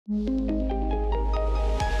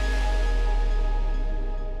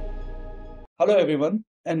Hello, everyone,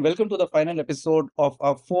 and welcome to the final episode of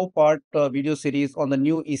our four-part video series on the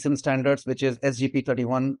new eSIM standards, which is SGP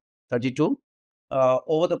 32.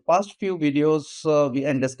 Over the past few videos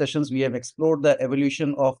and discussions, we have explored the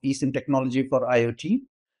evolution of eSIM technology for IoT,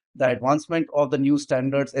 the advancement of the new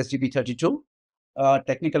standards SGP 32,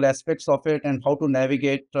 technical aspects of it, and how to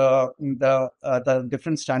navigate the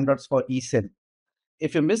different standards for eSIM.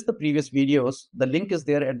 If you missed the previous videos, the link is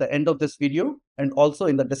there at the end of this video and also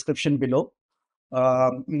in the description below.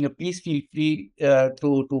 Please feel free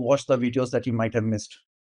to watch the videos that you might have missed.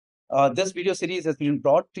 This video series has been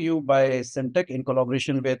brought to you by Semtech in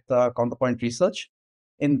collaboration with Counterpoint Research.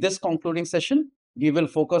 In this concluding session, we will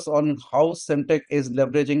focus on how Semtech is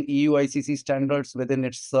leveraging EU ICC standards within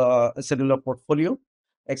its cellular portfolio,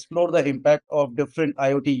 explore the impact of different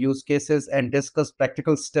IoT use cases, and discuss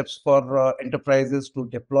practical steps for enterprises to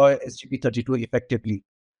deploy SGP 32 effectively.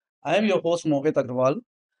 I am your host, Mohit Agrawal,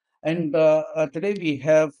 and today we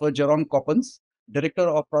have Jerome Coppens, Director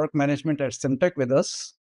of Product Management at Semtech, with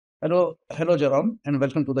us. Hello, Jerome, and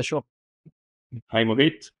welcome to the show. Hi,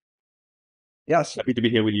 Mohit. Yes. Happy to be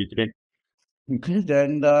here with you today. Good.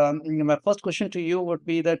 And my first question to you would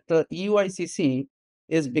be that EUICC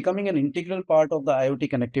is becoming an integral part of the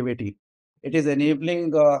IoT connectivity. It is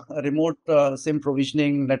enabling remote SIM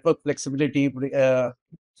provisioning, network flexibility.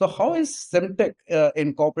 So how is Semtech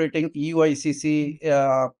incorporating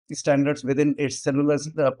EUICC standards within its cellular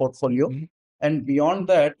portfolio? And beyond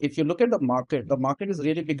that, if you look at the market is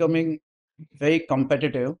really becoming very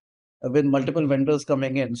competitive with multiple vendors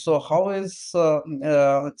coming in. So how is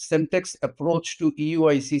Semtech's approach to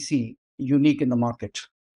EUICC unique in the market?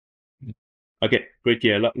 Okay, great.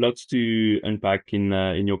 Yeah, lots to unpack in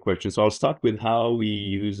your question. So I'll start with how we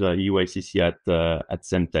use UICC at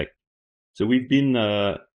Semtech. So we've been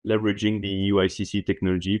leveraging the UICC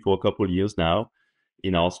technology for a couple of years now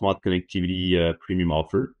in our smart connectivity premium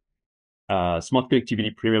offer. Smart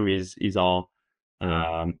connectivity premium is our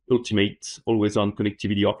ultimate always-on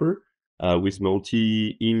connectivity offer with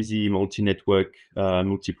multi-IMSI, multi-network,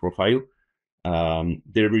 multi-profile,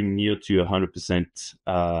 delivering near to 100%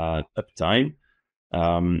 uptime.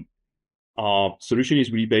 Our solution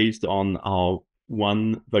is really based on our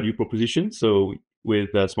one value proposition. So with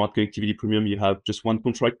Smart Connectivity Premium, you have just one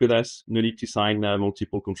contract with us. No need to sign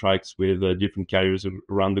multiple contracts with different carriers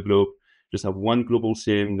around the globe. Just have one global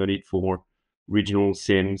SIM, no need for regional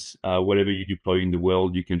SIMs. Whatever you deploy in the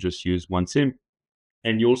world, you can just use one SIM.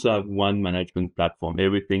 And you also have one management platform.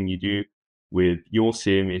 Everything you do with your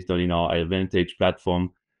SIM is done in our Advantage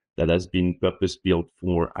platform that has been purpose-built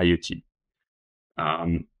for IoT.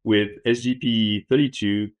 With SGP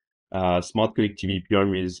 32, Smart Connectivity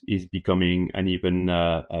Premium is becoming an even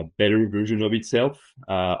a better version of itself,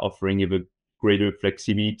 offering even greater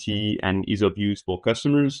flexibility and ease of use for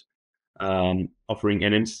customers, offering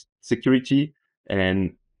enhanced security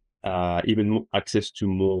and even access to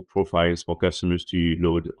more profiles for customers to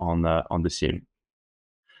load on the SIM.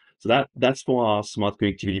 So that's for our Smart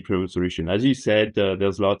Connectivity Premium solution. As you said,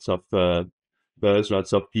 there's lots of buzz,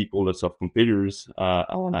 lots of people, lots of competitors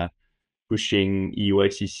pushing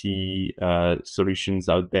EUICC solutions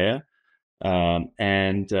out there.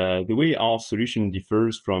 And the way our solution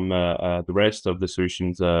differs from the rest of the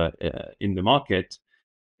solutions in the market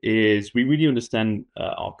is we really understand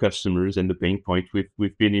our customers and the pain point.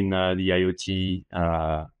 We've been in the IoT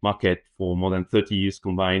market for more than 30 years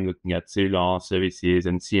combined, looking at cellular services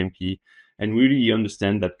and CMP, and we really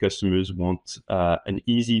understand that customers want an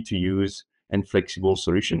easy to use and flexible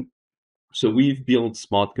solution. So we've built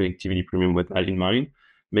Smart Connectivity Premium with that in mind,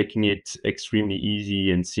 making it extremely easy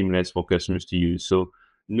and seamless for customers to use. So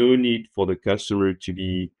no need for the customer to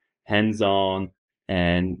be hands-on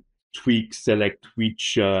and select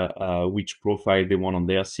which profile they want on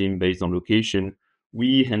their SIM based on location.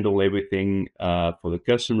 We handle everything for the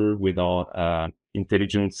customer with our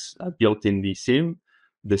intelligence built in the SIM.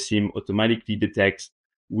 The SIM automatically detects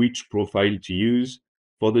which profile to use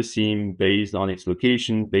for the SIM based on its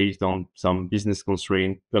location, based on some business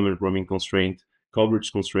constraint, permanent roaming constraint,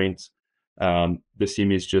 coverage constraints. The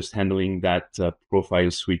SIM is just handling that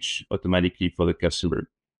profile switch automatically for the customer.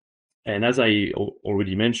 And as I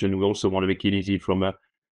already mentioned, we also want to make it easy from a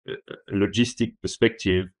logistic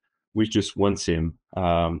perspective with just one SIM.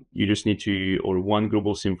 You just need to order one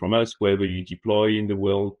global SIM from us, wherever you deploy in the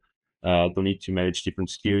world. Don't need to manage different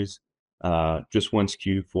SKUs. Just one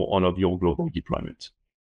SKU for all of your global deployments.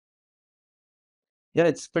 Yeah,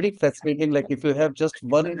 it's pretty fascinating. Like if you have just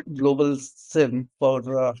one global SIM for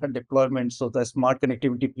deployment, so the smart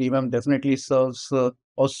connectivity premium definitely serves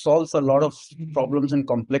or solves a lot of problems and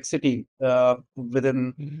complexity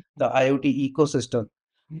within the IoT ecosystem.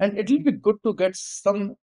 And it will be good to get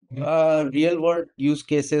some real world use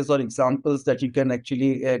cases or examples that you can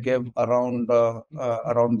actually give around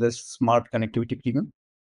this smart connectivity premium.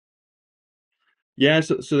 Yeah,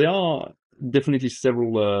 so there are definitely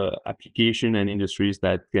several application and industries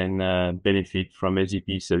that can benefit from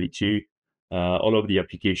SGP.32. All of the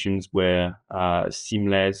applications where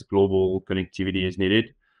seamless global connectivity is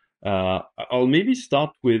needed. I'll maybe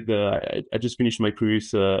start with, I just finished my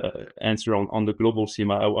previous answer on the global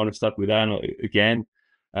SIM. I want to start with that again.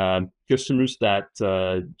 Customers that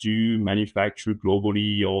do manufacture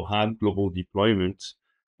globally or have global deployment,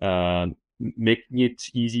 uh, making it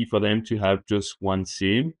easy for them to have just one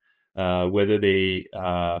SIM. Whether they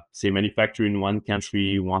say manufacture in one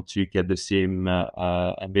country, want to get the SIM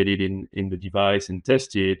embedded in the device and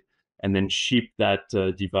test it, and then ship that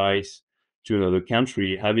device to another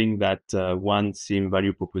country, having that one SIM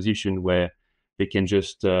value proposition where they can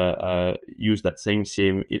just use that same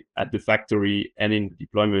SIM at the factory and in the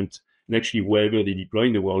deployment, and actually wherever they deploy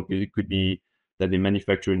in the world. It could be that they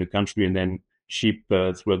manufacture in the country and then ship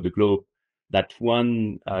throughout the globe. That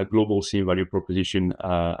one global SIM value proposition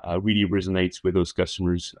really resonates with those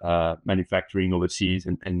customers manufacturing overseas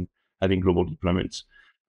and having global deployments.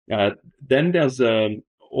 Uh, then there's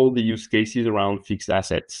all the use cases around fixed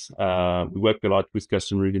assets. We work a lot with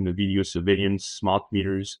customers in the video surveillance, smart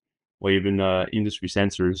meters, or even industry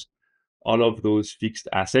sensors. All of those fixed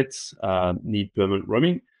assets need permanent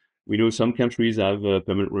roaming. We know some countries have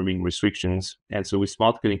permanent roaming restrictions. And so with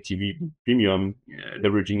smart connectivity premium,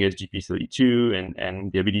 leveraging SGP.32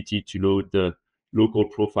 and the ability to load the local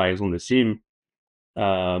profiles on the SIM,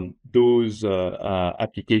 those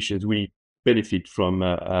applications really benefit from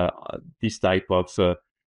this type of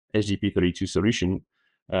SGP.32 solution.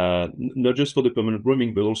 Not just for the permanent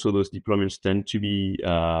roaming, but also those deployments tend to be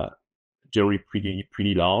generally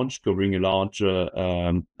pretty large, covering a large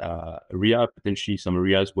area, potentially some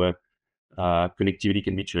areas where connectivity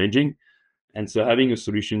can be challenging. And so having a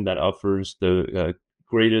solution that offers the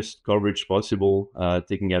greatest coverage possible,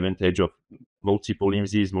 taking advantage of multiple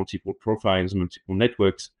IMSIs, multiple profiles, multiple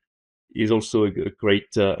networks, is also a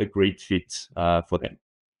great fit for them.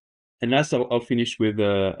 And last, I'll finish with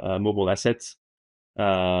mobile assets,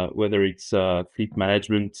 whether it's fleet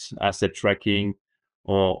management, asset tracking,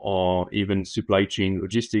 or even supply chain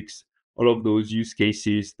logistics. All of those use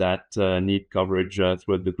cases that need coverage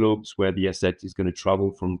throughout the globe, where the asset is going to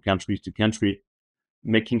travel from country to country,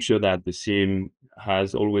 making sure that the SIM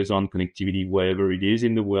has always on connectivity wherever it is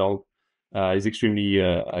in the world is extremely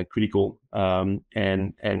critical. And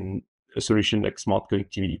a solution like Smart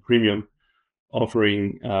Connectivity Premium,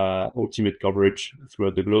 offering ultimate coverage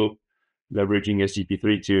throughout the globe, leveraging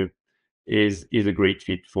SGP.32, is a great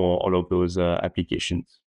fit for all of those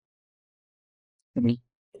applications. Mhm.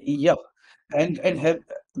 Yeah, and have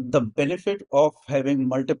the benefit of having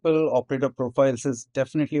multiple operator profiles is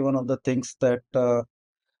definitely one of the things that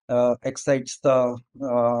excites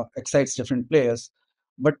different players.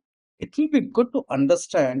 But it will be good to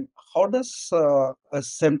understand how does a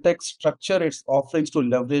Semtech structure its offerings to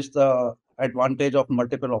leverage the advantage of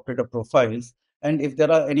multiple operator profiles, and if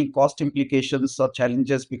there are any cost implications or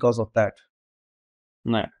challenges because of that.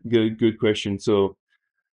 Nah, good question. So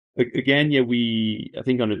again, yeah, we I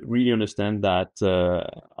think really understand that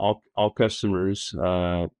our customers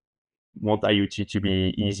want IoT to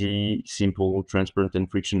be easy, simple, transparent, and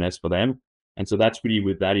frictionless for them. And so that's really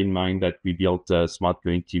with that in mind that we built Smart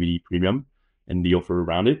Connectivity Premium and the offer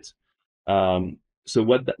around it. So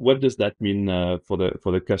what does that mean for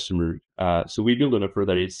the customer? So we build an offer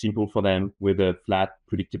that is simple for them with a flat,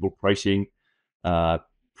 predictable pricing. Uh,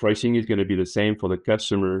 Pricing is going to be the same for the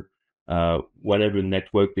customer. Whatever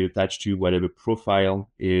network they attach to, whatever profile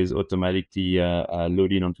is automatically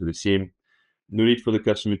loaded onto the SIM. No need for the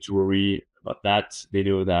customer to worry about that. They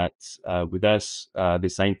know that with us, they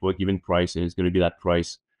sign for a given price, and it's going to be that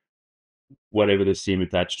price, whatever the SIM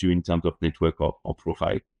attached to in terms of network or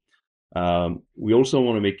profile. We also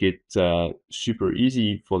want to make it super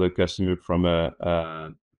easy for the customer from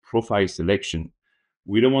a profile selection.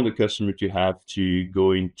 We don't want the customer to have to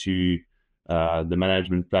go into the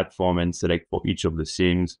management platform and select for each of the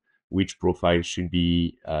SIMs which profile should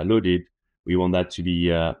be loaded. We want that to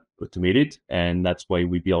be automated, and that's why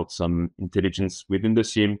we built some intelligence within the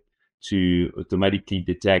SIM to automatically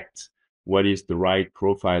detect what is the right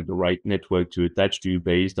profile, the right network to attach to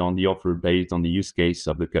based on the offer, based on the use case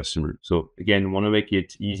of the customer. So again, want to make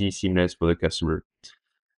it easy, seamless for the customer.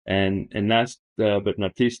 And last but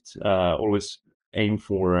not least, always aim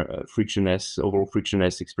for overall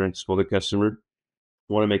frictionless experience for the customer.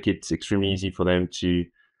 We want to make it extremely easy for them to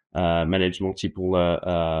manage multiple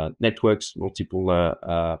networks, multiple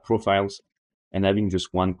profiles, and having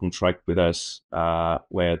just one contract with us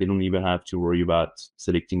where they don't even have to worry about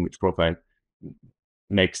selecting which profile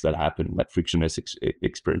makes that happen, that frictionless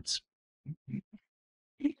experience.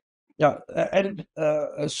 Yeah, and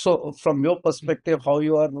so from your perspective, how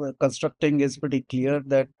you are constructing is pretty clear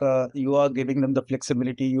that you are giving them the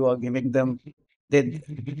flexibility, you are giving them they,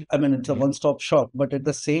 I mean, it's a one-stop shop, but at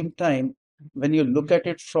the same time, when you look at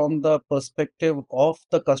it from the perspective of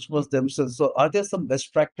the customers themselves, so are there some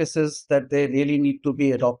best practices that they really need to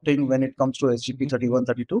be adopting when it comes to SGP 31,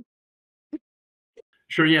 32?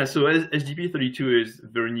 Sure, yeah. So SGP32 is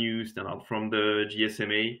very new standard from the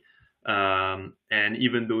GSMA. And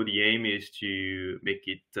even though the aim is to make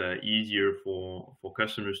it easier for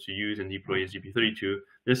customers to use and deploy SGP32,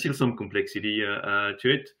 there's still some complexity to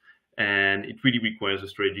it. And it really requires a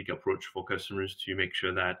strategic approach for customers to make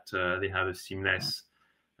sure that they have a seamless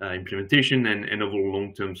implementation and overall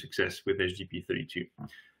long-term success with SGP32.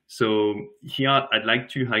 So here, I'd like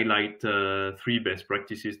to highlight three best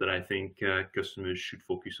practices that I think customers should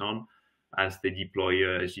focus on as they deploy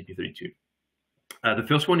SGP32. The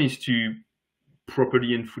first one is to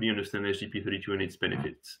properly and fully understand SGP32 and its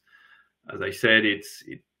benefits. As I said, it's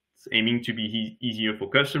aiming to be easier for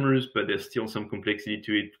customers, but there's still some complexity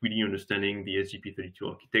to it. Really understanding the SGP32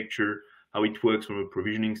 architecture, how it works from a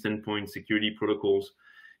provisioning standpoint, security protocols,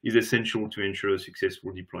 is essential to ensure a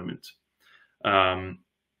successful deployment.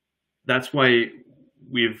 That's why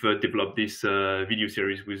we've developed this video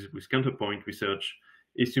series with Counterpoint Research,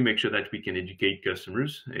 is to make sure that we can educate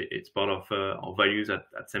customers. It's part of our values at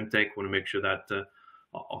Semtech. We want to make sure that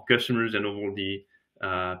our customers and all the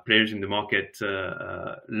players in the market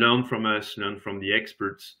learn from us, learn from the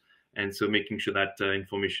experts. And so making sure that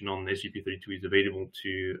information on SGP32 is available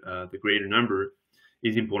to the greater number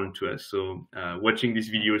is important to us. So watching this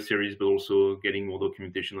video series, but also getting more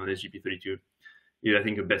documentation on SGP32 is, I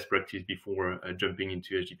think, a best practice before jumping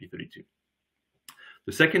into SGP32.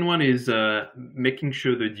 The second one is making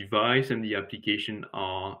sure the device and the application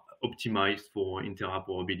are optimized for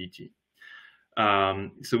interoperability.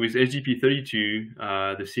 So with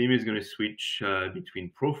SGP32, the SIM is going to switch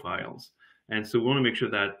between profiles. And so we want to make sure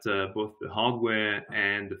that both the hardware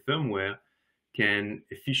and the firmware can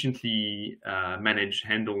efficiently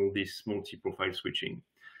handle this multi-profile switching.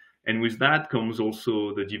 And with that comes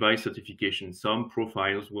also the device certification. Some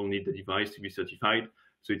profiles will need the device to be certified.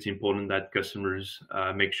 So it's important that customers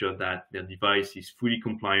make sure that their device is fully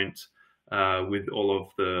compliant with all of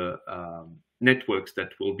the networks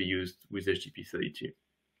that will be used with SGP32.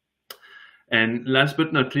 And last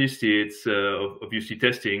but not least, it's obviously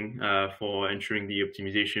testing for ensuring the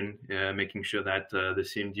optimization, making sure that the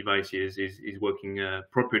same device is working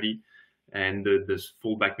properly and the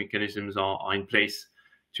fallback mechanisms are in place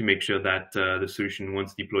to make sure that the solution,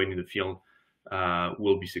 once deployed in the field,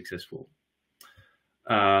 will be successful.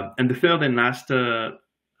 And the third and last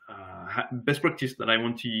best practice that I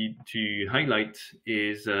want to highlight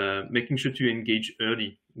is making sure to engage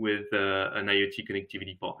early with an IoT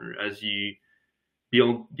connectivity partner. As you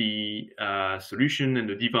build the solution and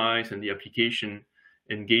the device and the application,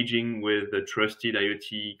 engaging with a trusted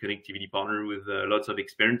IoT connectivity partner with lots of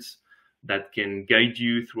experience that can guide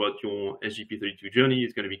you throughout your SGP32 journey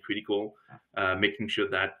is going to be critical. Making sure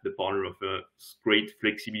that the partner offers great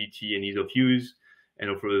flexibility and ease of use and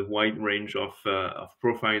offer a wide range of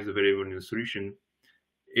profiles available in the solution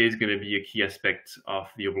is going to be a key aspect of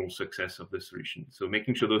the overall success of the solution. So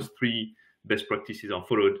making sure those three best practices are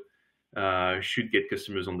followed should get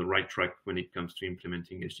customers on the right track when it comes to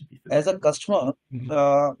implementing SGP32. As a customer,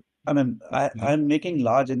 I mean, I'm making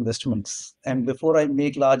large investments, and before I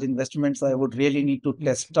make large investments, I would really need to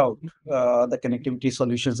test out the connectivity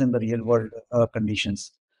solutions in the real world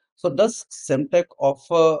conditions. So, does Semtech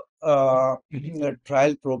offer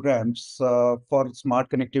trial programs for smart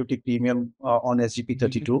connectivity premium on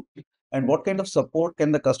SGP32? And what kind of support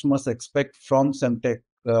can the customers expect from Semtech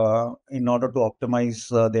in order to optimize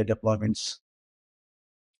their deployments?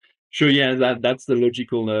 Sure, yeah, that's the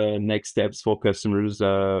logical next steps for customers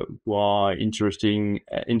who are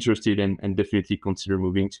interested and definitely consider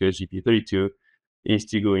moving to SGP32 is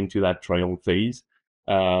to go into that trial phase.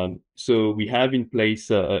 So we have in place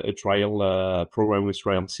a trial program with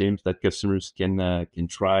trial SIMs that customers can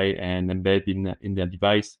try and embed in their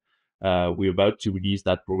device. We're about to release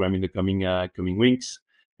that program in the coming weeks.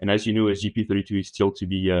 And as you know, SGP32 is still to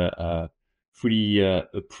be fully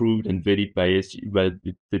approved and vetted by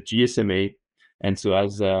the GSMA. And so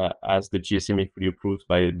as the GSMA fully approved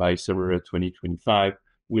by summer 2025,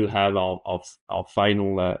 we'll have our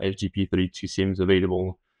final SGP32 SIMs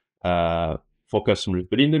available for customers.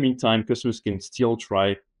 But in the meantime, customers can still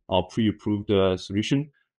try our pre-approved solution.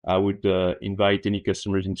 I would invite any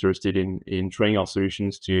customers interested in trying our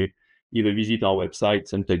solutions to either visit our website,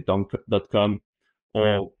 semtech.com,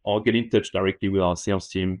 or get in touch directly with our sales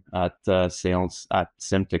team at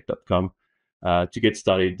sales@semtech.com to get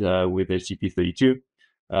started with SGP32.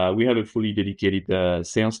 We have a fully dedicated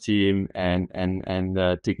sales team and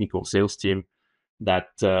technical sales team that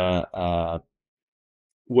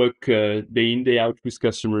work day in day out with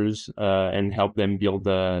customers and help them build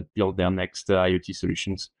their next IoT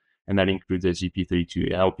solutions, and that includes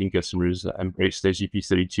SGP32, helping customers embrace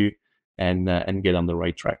SGP32 and get on the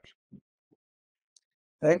right track.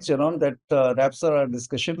 Thanks, Jerome. That wraps up our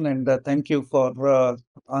discussion, and thank you for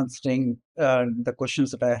answering the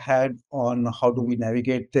questions that I had on how do we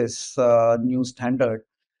navigate this new standard.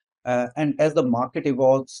 And as the market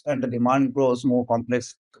evolves and the demand grows more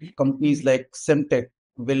complex, companies like Semtech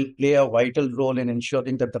will play a vital role in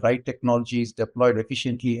ensuring that the right technology is deployed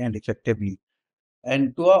efficiently and effectively.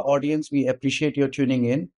 And to our audience, we appreciate your tuning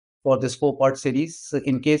in for this four-part series.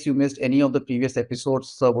 In case you missed any of the previous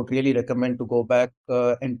episodes, would really recommend to go back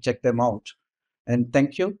and check them out. And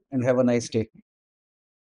thank you and have a nice day.